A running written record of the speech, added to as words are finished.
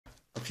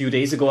few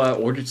days ago I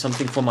ordered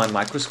something for my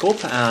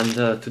microscope,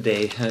 and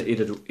today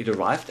it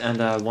arrived,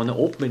 and I want to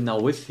open it now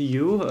with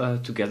you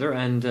together,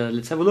 and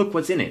let's have a look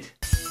what's in it.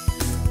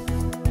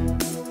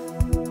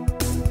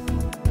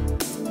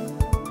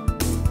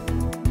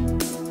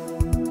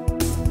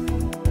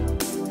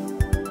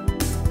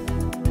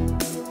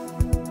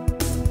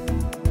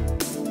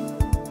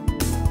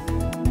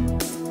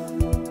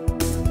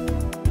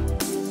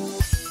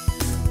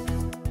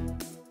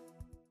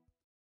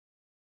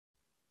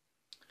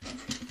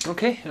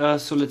 Okay,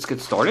 so let's get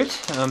started.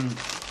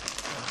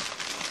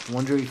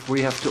 Wonder if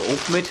we have to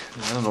open it.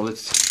 I don't know,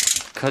 let's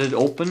cut it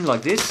open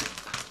like this.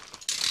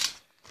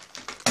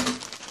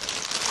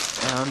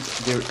 And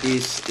there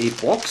is a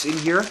box in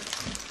here.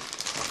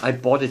 I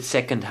bought it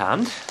second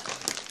hand.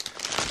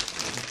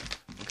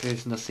 Okay,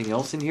 there's nothing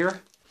else in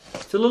here.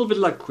 It's a little bit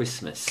like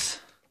Christmas.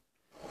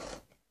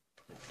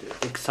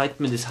 The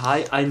excitement is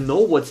high. I know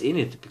what's in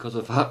it because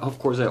of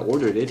course I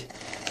ordered it.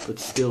 But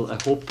still, I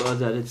hope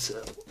that it's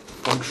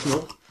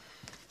functional.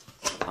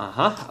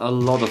 A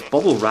lot of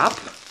bubble wrap,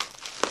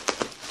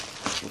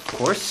 of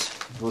course.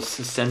 It was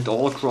sent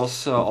all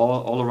across,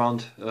 all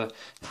around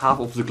half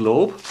of the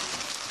globe,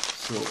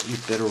 so you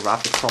better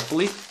wrap it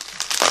properly.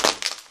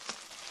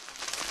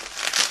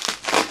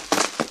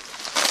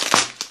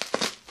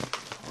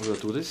 How do I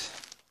do this?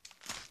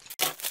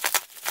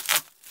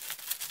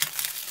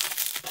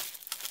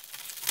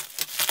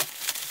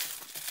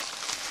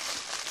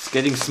 It's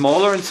getting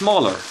smaller and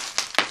smaller.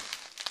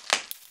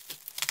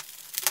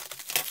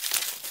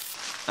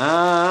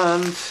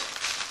 And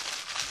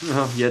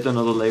yet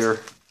another layer.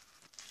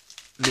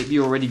 Maybe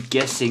you're already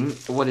guessing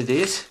what it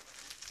is.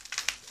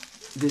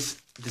 The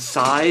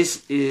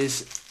size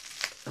is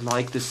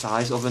like the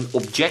size of an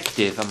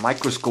objective, a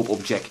microscope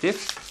objective.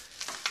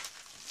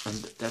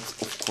 And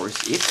that's of course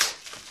it.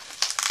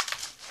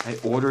 I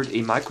ordered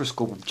a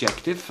microscope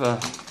objective,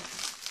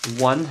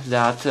 one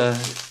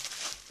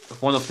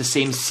of the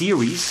same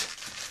series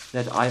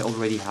that I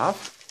already have.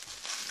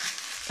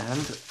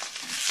 And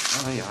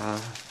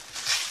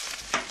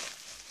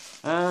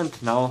and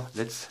now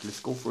let's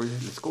go for it.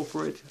 Let's go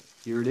for it.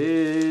 Here it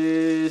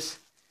is.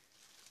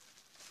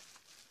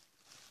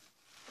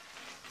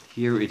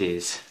 Here it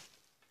is.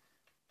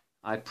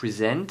 I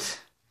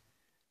present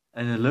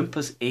an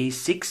Olympus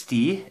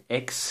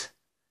A60X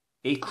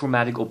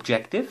achromatic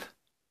objective,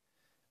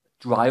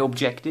 dry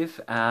objective,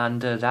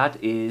 and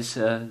that is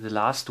the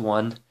last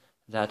one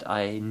that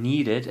I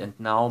needed. And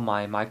now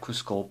my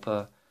microscope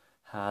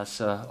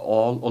has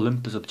all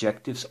Olympus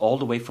objectives, all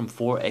the way from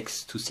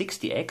 4x to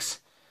 60x.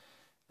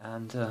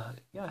 And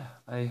yeah,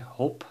 I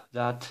hope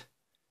that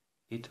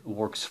it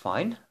works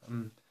fine.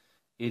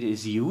 It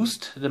is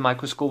used, the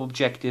microscope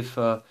objective.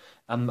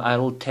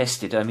 I'll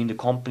test it. I mean, the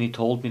company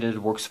told me that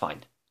it works fine.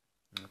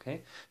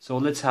 Okay, so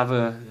let's have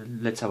a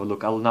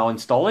look. I'll now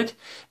install it.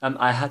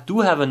 I do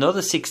have another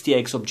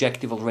 60x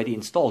objective already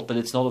installed, but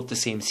it's not of the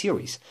same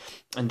series,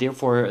 and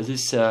therefore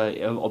this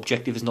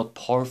objective is not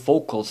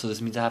parfocal. So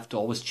this means I have to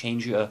always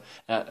change. I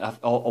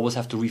always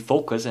have to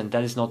refocus, and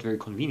that is not very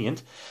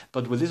convenient.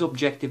 But with this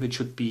objective, it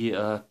should be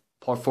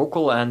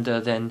parfocal, and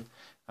then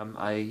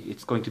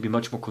it's going to be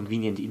much more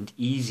convenient and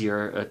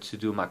easier to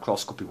do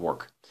microscopy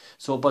work.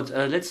 So, but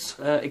let's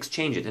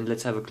exchange it and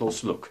let's have a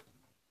close look.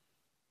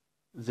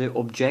 The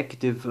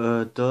objective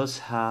does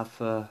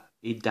have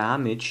a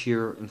damage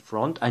here in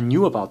front. I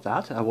knew about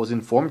that. I was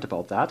informed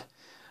about that.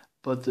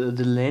 But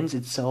the lens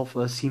itself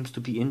seems to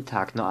be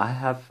intact. Now, I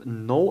have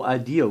no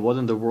idea what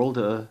in the world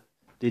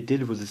they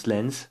did with this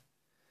lens.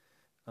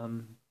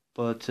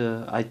 But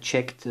I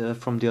checked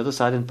from the other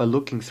side, and by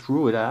looking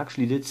through it, I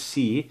actually did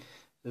see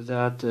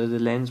that the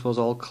lens was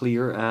all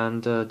clear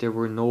and there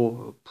were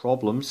no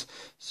problems.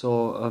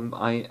 So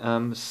I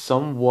am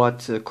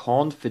somewhat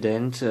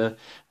confident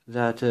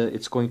that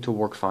it's going to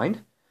work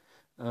fine.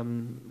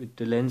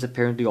 The lens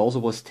apparently also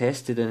was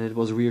tested, and it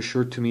was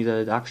reassured to me that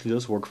it actually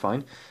does work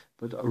fine.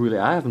 But really,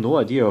 I have no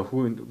idea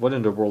what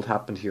in the world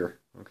happened here.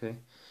 Okay,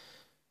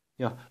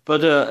 yeah.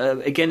 But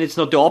again, it's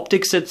not the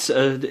optics. It's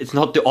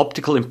not the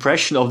optical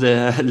impression of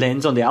the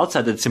lens on the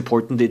outside that's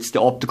important. It's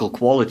the optical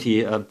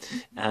quality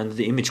and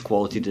the image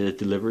quality that it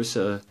delivers.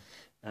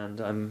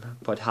 And I'm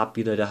quite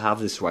happy that I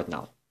have this right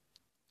now.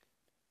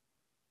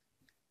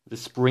 The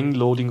spring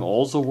loading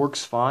also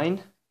works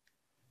fine.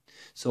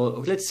 So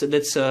let's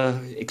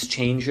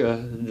exchange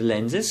the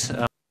lenses.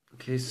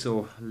 Okay,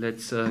 so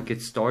let's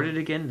get started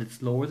again.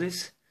 Let's lower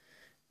this.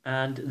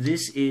 And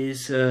this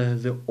is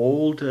the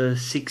old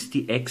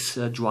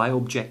 60x dry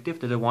objective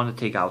that I want to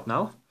take out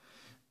now,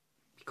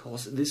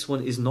 because this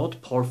one is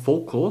not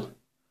parfocal,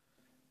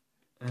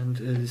 and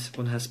this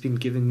one has been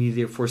giving me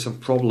therefore some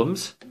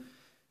problems,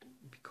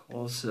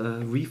 because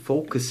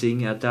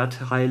refocusing at that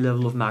high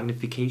level of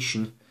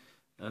magnification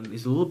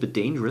is a little bit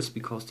dangerous,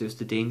 because there's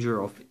the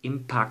danger of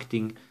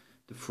impacting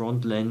the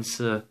front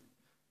lens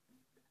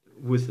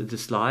with the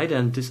slide,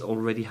 and this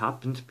already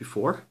happened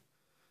before.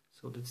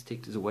 So let's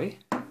take this away.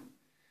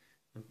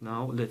 And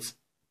now let's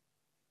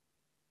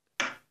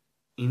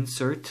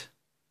insert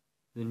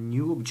the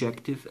new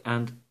objective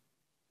and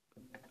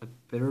I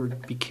better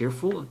be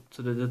careful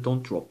so that I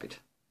don't drop it.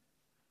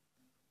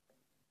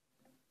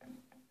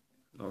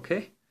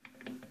 Okay.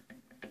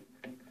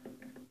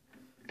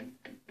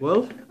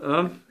 Well,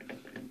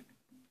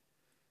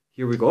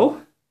 here we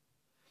go.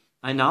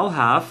 I now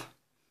have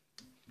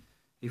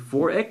a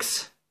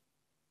 4x,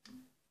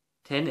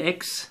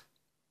 10x,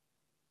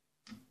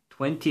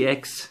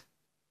 20x,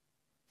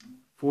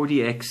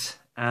 40x,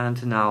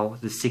 and now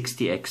the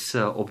 60x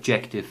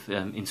objective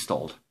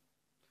installed.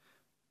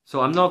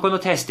 So I'm now going to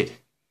test it.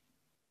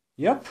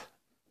 Yep.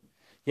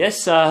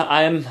 Yes,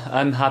 I'm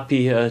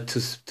happy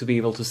to be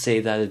able to say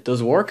that it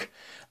does work.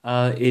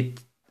 The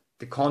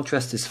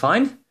contrast is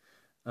fine.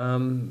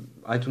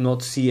 I do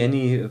not see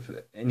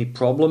any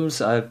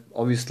problems. I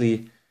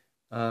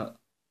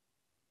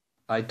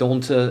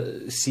don't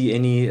see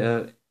any.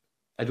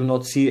 I do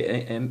not see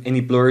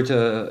any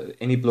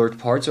blurred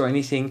parts or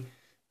anything.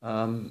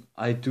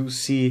 I do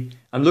see.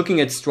 I'm looking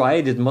at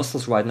striated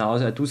muscles right now.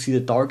 I do see the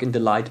dark and the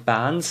light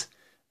bands.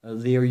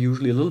 They are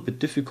usually a little bit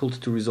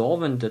difficult to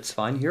resolve, and that's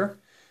fine here.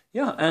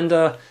 Yeah, and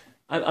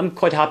I'm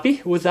quite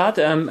happy with that,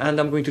 and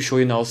I'm going to show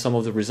you now some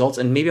of the results,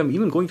 and maybe I'm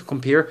even going to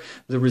compare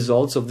the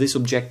results of this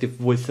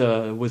objective with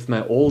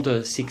my old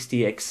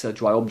 60x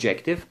dry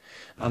objective,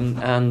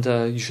 and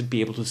you should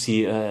be able to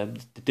see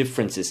the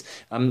differences.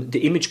 The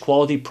image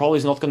quality probably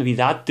is not going to be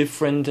that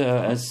different,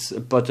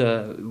 but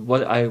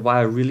why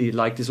I really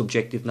like this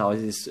objective now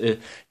is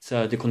it's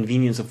the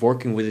convenience of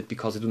working with it,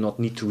 because I do not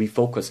need to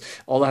refocus.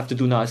 All I have to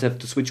do now is I have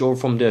to switch over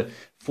from the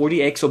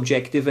 40x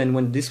objective, and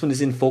when this one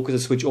is in focus, I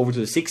switch over to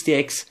the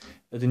 60x,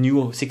 the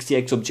new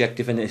 60x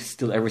objective, and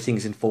still everything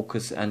is in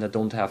focus, and I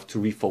don't have to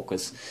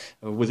refocus.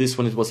 With this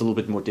one, it was a little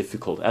bit more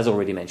difficult, as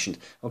already mentioned.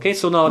 Okay,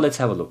 so now let's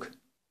have a look.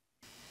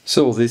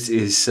 So this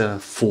is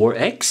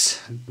 4x.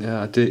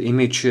 The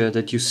image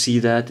that you see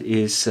that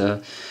is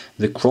the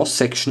cross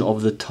section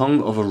of the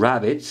tongue of a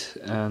rabbit,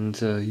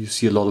 and you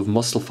see a lot of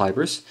muscle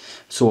fibers.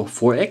 So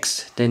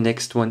 4x. The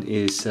next one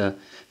is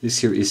this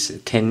here is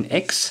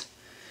 10x.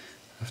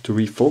 I have to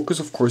refocus,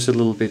 of course, a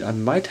little bit. I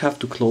might have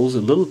to close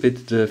a little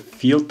bit the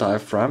field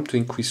diaphragm to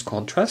increase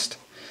contrast.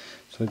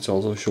 So it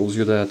also shows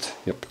you that,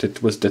 yep,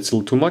 that's a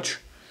little too much.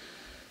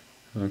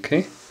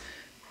 Okay.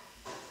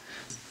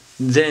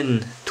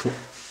 Then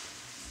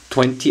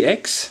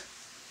 20x.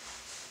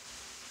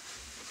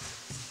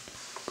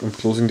 I'm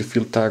closing the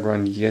field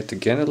diagram yet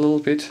again a little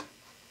bit.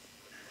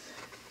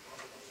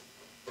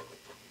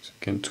 It's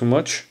again too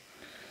much.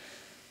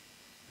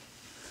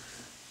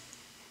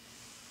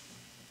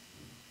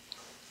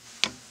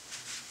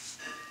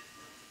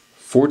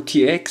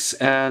 40x,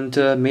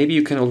 and maybe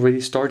you can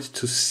already start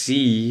to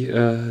see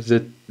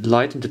the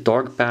light and the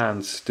dark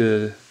bands,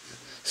 the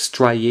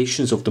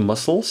striations of the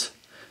muscles,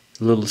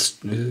 little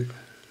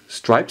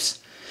stripes.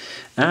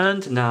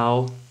 And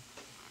now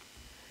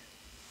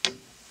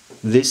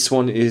this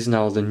one is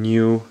now the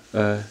new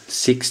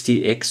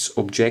 60x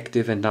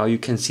objective, and now you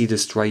can see the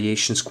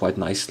striations quite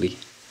nicely.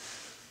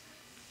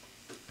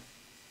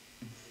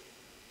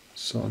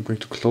 So I'm going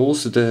to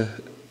close the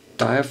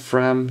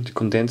diaphragm, the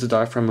condenser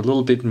diaphragm, a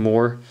little bit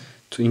more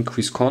to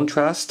increase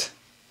contrast.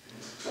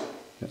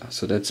 Yeah,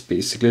 so that's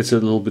basically, it's a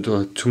little bit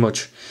too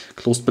much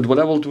closed. But what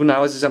I will do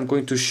now is I'm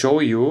going to show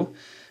you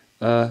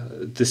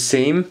the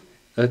same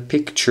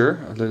picture.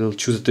 I'll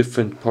choose a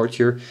different part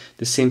here.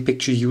 The same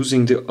picture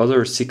using the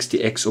other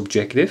 60x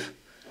objective.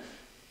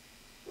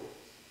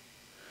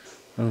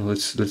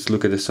 Let's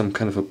look at some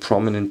kind of a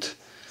prominent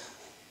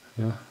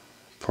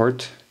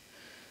part.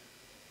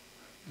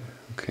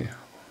 Okay.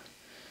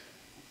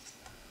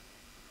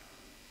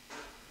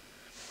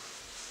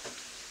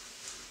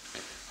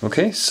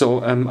 Okay,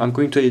 so I'm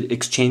going to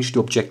exchange the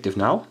objective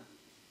now.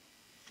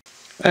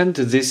 And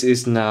this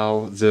is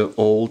now the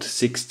old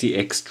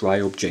 60x dry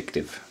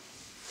objective.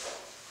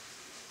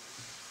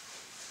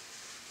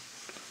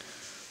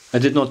 I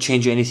did not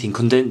change anything.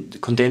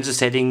 Condenser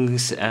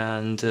settings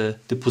and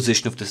the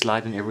position of the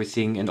slide and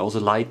everything, and also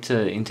light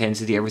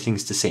intensity, everything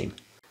is the same.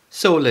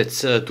 So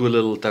let's do a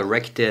little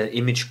direct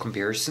image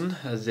comparison.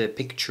 The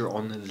picture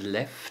on the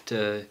left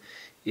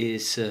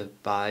is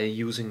by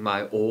using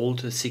my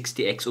old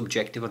 60x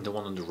objective, and the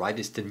one on the right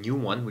is the new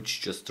one which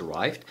just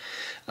arrived.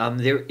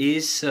 There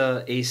is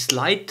a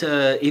slight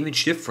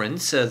image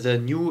difference. The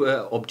new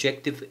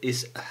objective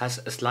has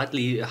a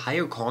slightly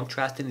higher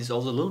contrast and is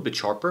also a little bit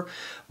sharper.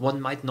 One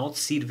might not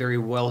see it very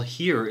well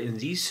here in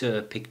these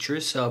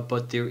pictures,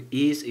 but there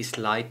is a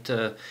slight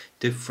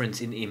difference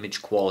in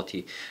image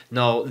quality.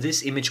 Now,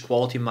 this image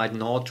quality might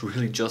not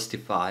really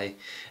justify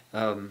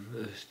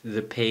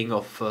the paying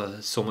of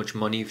so much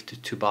money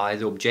to buy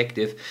the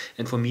objective,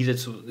 and for me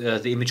that's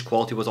the image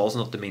quality was also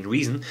not the main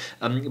reason,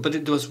 but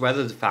it was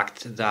rather the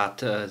fact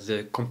that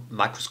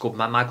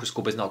my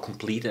microscope is now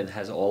complete and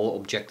has all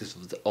objectives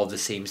of the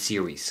same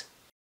series.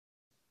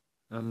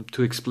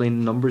 To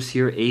explain numbers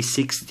here,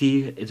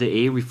 A60,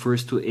 the A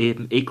refers to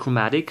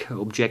achromatic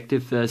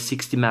objective,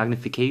 60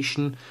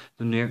 magnification,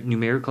 the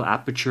numerical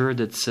aperture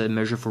that's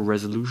measured for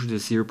resolution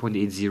is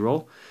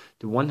 0.80.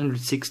 The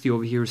 160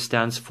 over here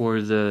stands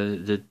for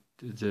the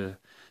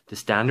the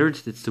standard.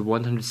 That's the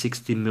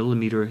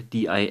 160mm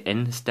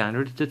DIN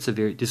standard.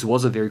 This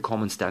was a very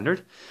common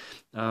standard.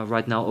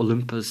 Right now,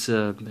 Olympus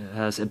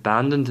has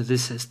abandoned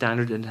this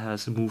standard and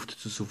has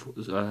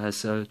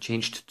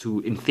changed to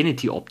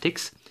infinity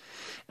optics,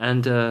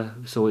 and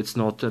so it's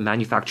not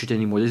manufactured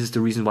anymore. This is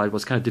the reason why it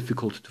was kind of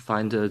difficult to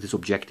find this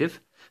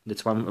objective.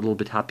 That's why I'm a little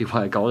bit happy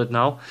why I got it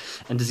now.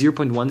 And the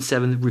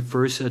 0.17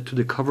 refers to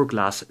the cover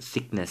glass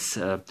thickness,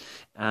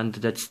 and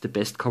that's the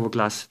best cover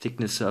glass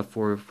thickness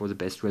for the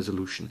best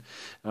resolution.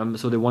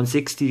 So the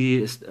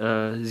 160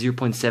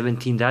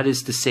 0.17, that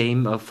is the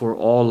same for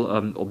all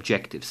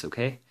objectives.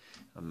 Okay,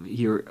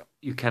 here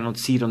you cannot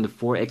see it on the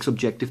 4x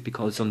objective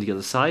because it's on the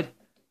other side.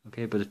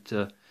 Okay, but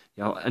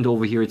yeah, and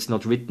over here it's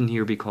not written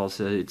here because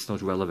it's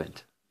not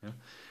relevant. Yeah?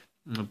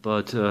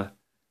 But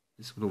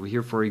this one over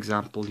here, for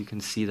example, you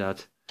can see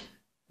that.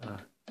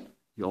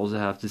 You also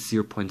have the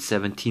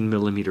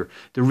 0.17mm.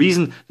 The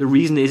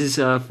reason is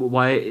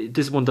why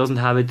this one doesn't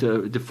have it.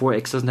 The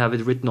 4x doesn't have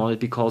it written on it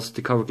because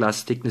the cover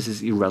glass thickness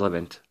is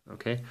irrelevant.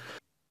 Okay.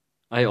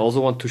 I also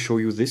want to show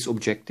you this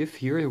objective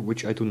here,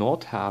 which I do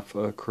not have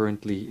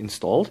currently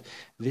installed.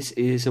 This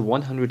is a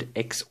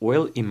 100x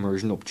oil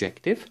immersion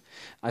objective.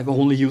 I've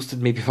only used it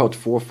maybe about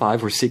 4,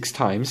 5, or 6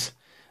 times.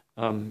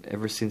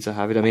 Ever since I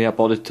have it. I mean, I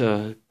bought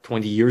it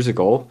 20 years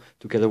ago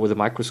together with a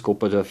microscope,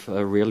 but I've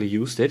rarely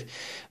used it.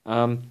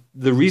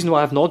 The reason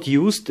why I've not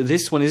used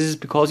this one is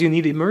because you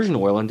need immersion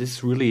oil, and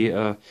this really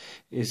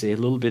is a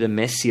little bit a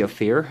messy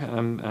affair.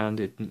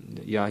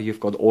 Yeah, you've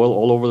got oil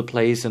all over the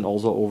place and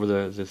also over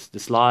the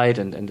slide,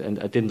 and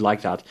I didn't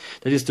like that.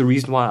 That is the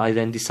reason why I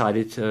then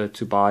decided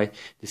to buy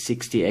the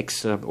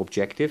 60x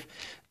objective,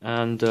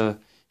 and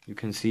you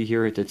can see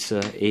here it's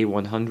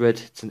A100.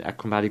 It's an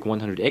achromatic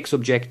 100x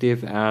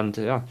objective, and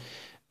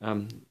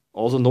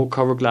also no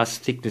cover glass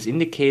thickness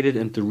indicated.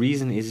 And the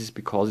reason is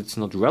because it's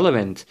not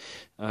relevant,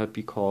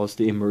 because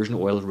the immersion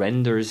oil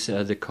renders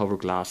the cover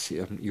glass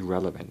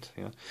irrelevant.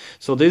 Yeah.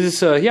 So this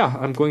is yeah.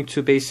 I'm going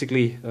to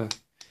basically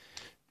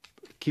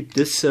keep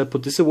this,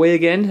 put this away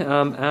again,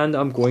 and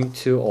I'm going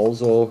to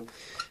also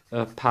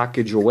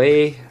package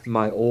away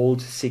my old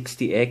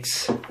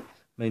 60x.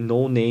 My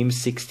no-name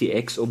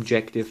 60x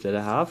objective that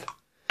I have.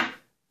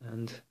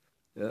 And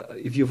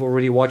if you've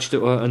already watched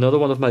another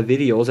one of my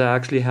videos, I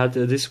actually had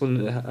this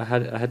one. I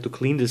had to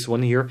clean this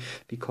one here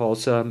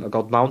because I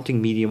got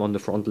mounting medium on the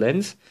front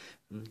lens.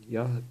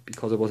 Yeah,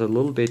 because I was a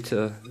little bit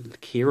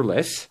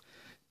careless.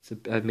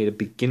 I made a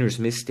beginner's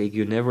mistake.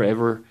 You never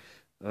ever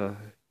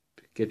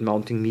get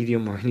mounting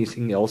medium or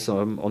anything else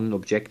on an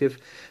objective.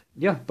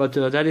 Yeah, but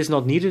that is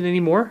not needed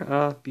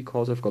anymore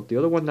because I've got the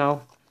other one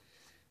now.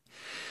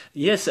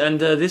 Yes, and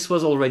this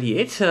was already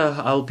it.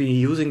 I'll be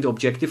using the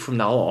objective from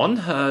now on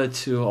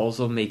to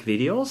also make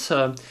videos.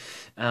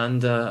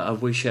 And I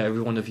wish every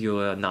one of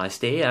you a nice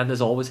day, and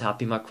as always,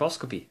 happy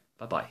microscopy.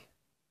 Bye-bye.